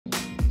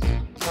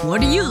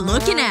What are you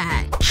looking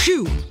at?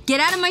 Shoo! Get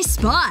out of my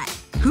spot!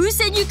 Who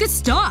said you could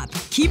stop?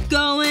 Keep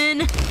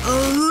going.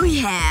 Oh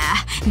yeah.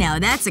 Now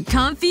that's a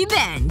comfy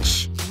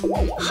bench.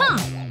 Huh.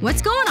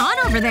 What's going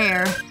on over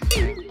there?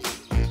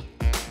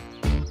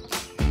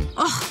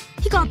 Ugh.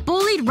 He got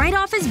bullied right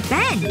off his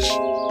bench.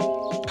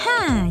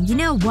 Huh. You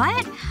know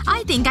what?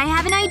 I think I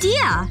have an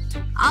idea.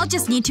 I'll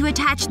just need to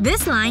attach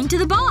this line to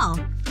the ball.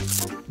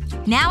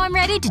 Now I'm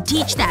ready to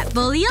teach that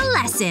bully a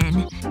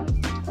lesson.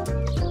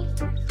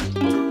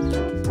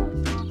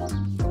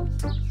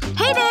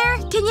 Hey there!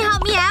 Can you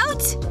help me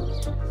out?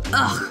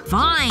 Ugh,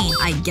 fine.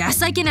 I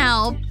guess I can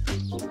help.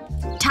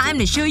 Time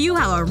to show you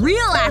how a real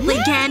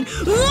athlete can…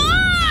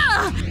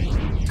 Ah!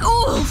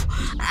 Oof!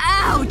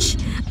 Ouch!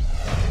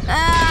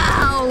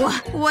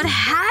 Ow! What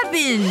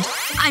happened?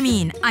 I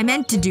mean, I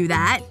meant to do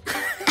that.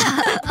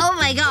 Oh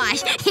my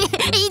gosh.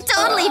 He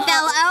totally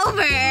fell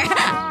over.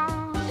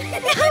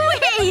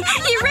 Wait!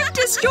 He ripped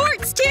his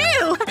shorts,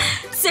 too!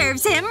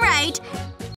 Serves him right.